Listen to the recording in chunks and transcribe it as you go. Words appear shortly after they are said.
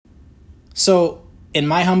So, in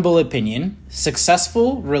my humble opinion,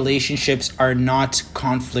 successful relationships are not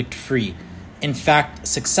conflict free. In fact,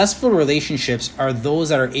 successful relationships are those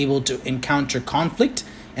that are able to encounter conflict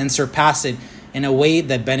and surpass it in a way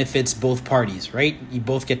that benefits both parties, right? You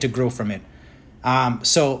both get to grow from it. I'll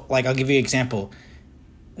give you an example.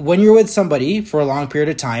 When you're with somebody for a long period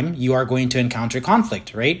of time, you are going to encounter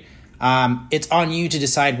conflict, right? It's on you to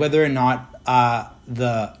decide whether or not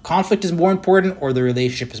the conflict is more important or the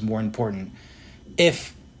relationship is more important.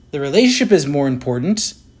 If the relationship is more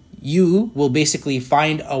important, you will basically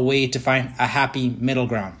find a way to find a happy middle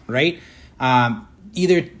ground, right?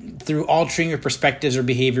 Either through altering your perspectives or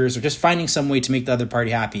behaviors or just finding some way to make the other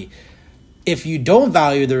party happy. If you don't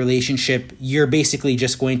value the relationship, you're basically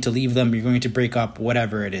just going to leave them, you're going to break up,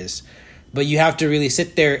 whatever it is. But you have to really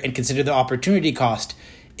sit there and consider the opportunity cost.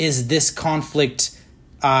 Is this conflict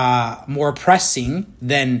more pressing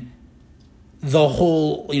than the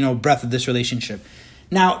whole, breadth of this relationship?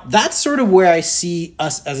 Now, that's sort of where I see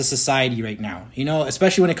us as a society right now,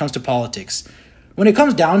 especially when it comes to politics. When it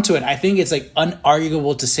comes down to it, I think it's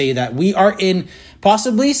unarguable to say that we are in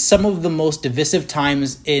possibly some of the most divisive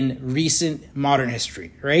times in recent modern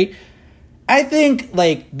history, right? I think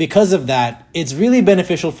because of that, it's really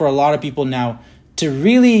beneficial for a lot of people now to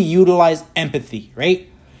really utilize empathy, right?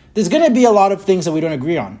 There's going to be a lot of things that we don't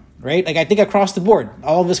agree on, right? I think across the board,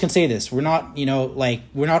 all of us can say this. We're not,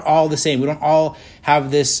 we're not all the same. We don't all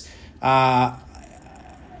have this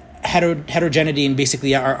heterogeneity in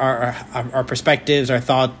basically our perspectives, our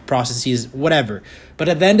thought processes, whatever. But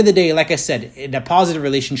at the end of the day, like I said, in a positive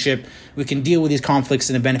relationship, we can deal with these conflicts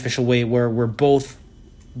in a beneficial way where we're both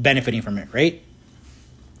benefiting from it, right?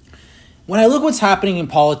 When I look what's happening in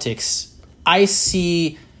politics, I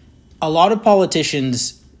see a lot of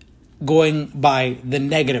politicians going by the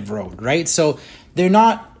negative road, right? So they're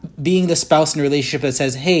not being the spouse in a relationship that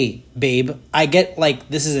says, hey, babe, I get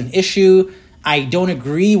this is an issue. I don't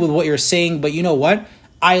agree with what you're saying, but you know what?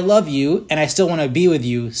 I love you and I still want to be with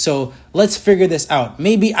you. So let's figure this out.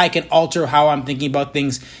 Maybe I can alter how I'm thinking about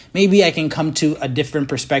things. Maybe I can come to a different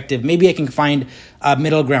perspective. Maybe I can find a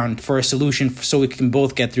middle ground for a solution so we can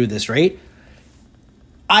both get through this, right?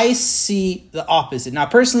 I see the opposite. Now,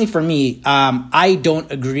 personally for me, I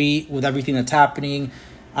don't agree with everything that's happening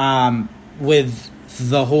with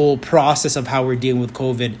the whole process of how we're dealing with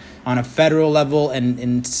COVID on a federal level and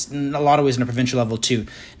in a lot of ways on a provincial level too.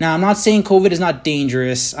 Now, I'm not saying COVID is not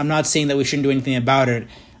dangerous. I'm not saying that we shouldn't do anything about it.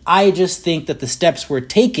 I just think that the steps we're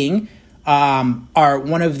taking are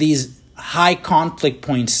one of these high conflict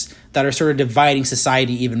points that are sort of dividing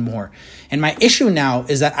society even more. And my issue now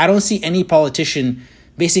is that I don't see any politician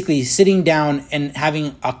basically sitting down and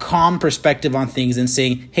having a calm perspective on things and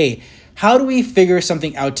saying, hey, how do we figure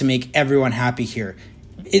something out to make everyone happy here?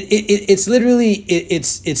 It's literally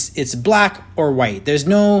it's black or white. There's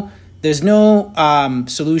no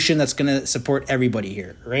solution that's going to support everybody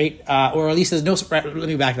here, right? Or at least there's no. Let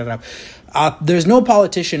me back that up. There's no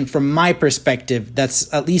politician, from my perspective,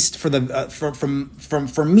 that's at least for the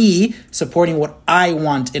for me supporting what I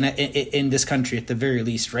want in this country at the very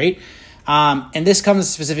least, right? And this comes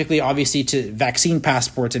specifically, obviously, to vaccine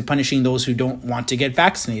passports and punishing those who don't want to get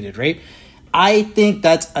vaccinated, right? I think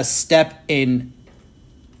that's a step in.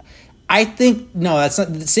 That's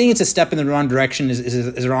not saying it's a step in the wrong direction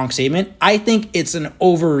is a wrong statement. I think it's an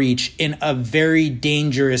overreach in a very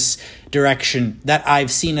dangerous direction that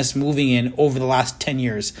I've seen us moving in over the last 10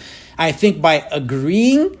 years. I think by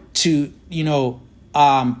agreeing to,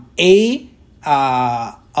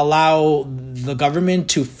 allow the government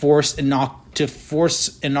to force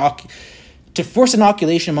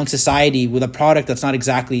inoculation among society with a product that's not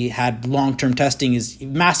exactly had long-term testing is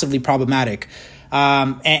massively problematic.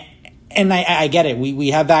 And I get it. We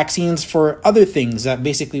have vaccines for other things that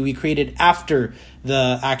basically we created after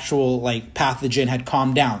the actual pathogen had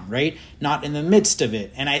calmed down, right? Not in the midst of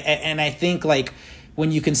it. And I think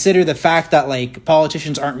when you consider the fact that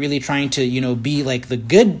politicians aren't really trying to be the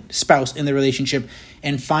good spouse in the relationship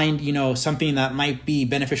and find something that might be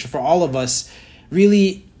beneficial for all of us,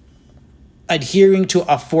 really adhering to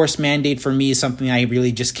a forced mandate for me is something I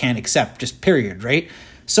really just can't accept, just period, right?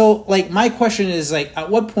 So my question is at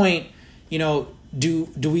what point do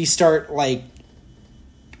we start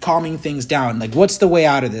calming things down? What's the way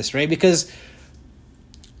out of this, right? Because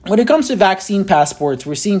when it comes to vaccine passports,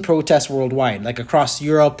 we're seeing protests worldwide. Across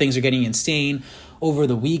Europe, things are getting insane. Over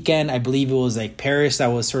the weekend, I believe it was Paris that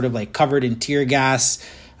was sort of covered in tear gas.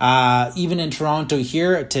 Even in Toronto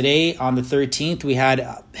here today on the 13th, we had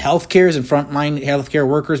healthcares and frontline healthcare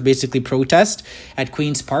workers basically protest at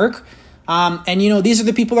Queen's Park. And, these are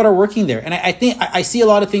the people that are working there. And I think I see a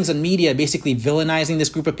lot of things on media basically villainizing this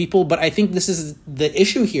group of people, but I think this is the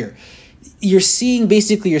issue here. You're seeing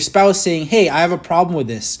basically your spouse saying, hey, I have a problem with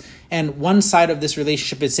this. And one side of this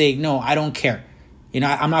relationship is saying, no, I don't care.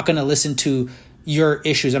 I'm not going to listen to your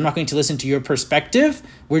issues. I'm not going to listen to your perspective.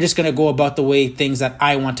 We're just going to go about the way things that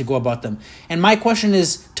I want to go about them. And my question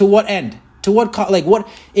is, to what end? To what, what,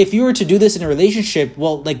 if you were to do this in a relationship,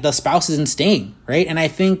 well, the spouse isn't staying, right? And I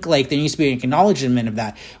think there needs to be an acknowledgement of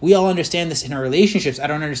that. We all understand this in our relationships. I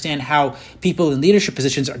don't understand how people in leadership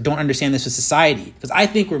positions don't understand this with society, because I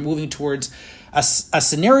think we're moving towards a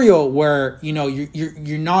scenario where,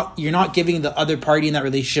 you're not giving the other party in that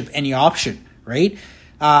relationship any option, right?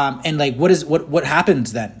 And what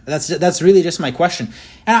happens then? That's really just my question.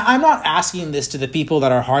 And I'm not asking this to the people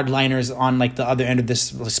that are hardliners on the other end of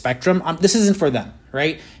this spectrum. This isn't for them,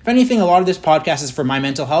 right? If anything, a lot of this podcast is for my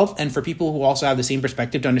mental health and for people who also have the same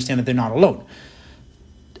perspective to understand that they're not alone.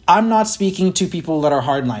 I'm not speaking to people that are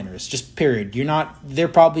hardliners, just period. They're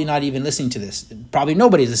probably not even listening to this. Probably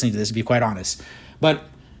nobody's listening to this, to be quite honest. But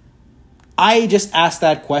I just asked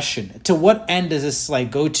that question. To what end does this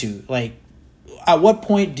go to? At what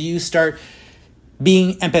point do you start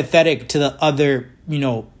being empathetic to the other,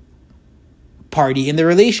 party in the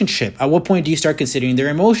relationship? At what point do you start considering their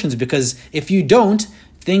emotions? Because if you don't,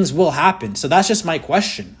 things will happen. So that's just my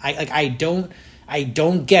question. I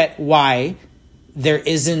don't get why there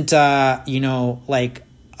isn't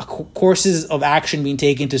courses of action being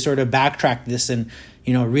taken to sort of backtrack this and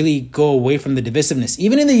really go away from the divisiveness.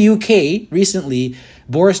 Even in the UK recently,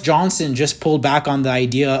 Boris Johnson just pulled back on the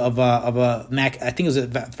idea of a I think it was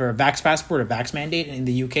for a vax passport, a vax mandate in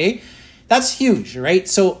the UK. That's huge, right?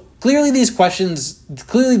 So clearly these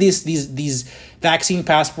vaccine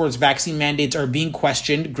passports, vaccine mandates are being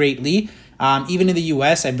questioned greatly. Even in the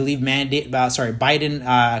US, I believe Biden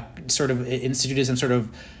sort of instituted some sort of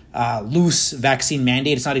loose vaccine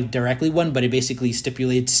mandate. It's not a directly one, but it basically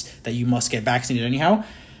stipulates that you must get vaccinated anyhow.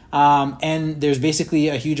 And there's basically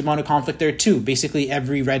a huge amount of conflict there too. Basically,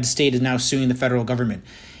 every red state is now suing the federal government.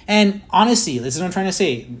 And honestly, this is what I'm trying to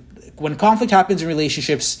say. When conflict happens in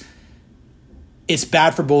relationships, it's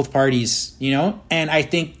bad for both parties, And I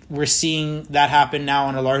think we're seeing that happen now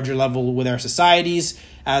on a larger level with our societies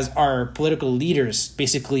as our political leaders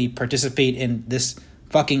basically participate in this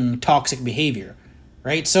fucking toxic behavior.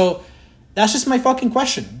 Right? So that's just my fucking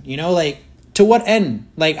question, to what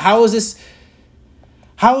end? How is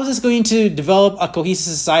this going to develop a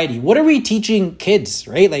cohesive society? What are we teaching kids,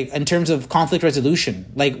 right? In terms of conflict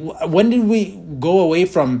resolution, when did we go away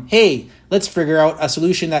from, hey, let's figure out a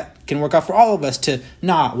solution that can work out for all of us, to,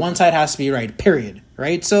 nah, one side has to be right, period.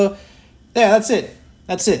 Right? So yeah, that's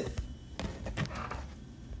it.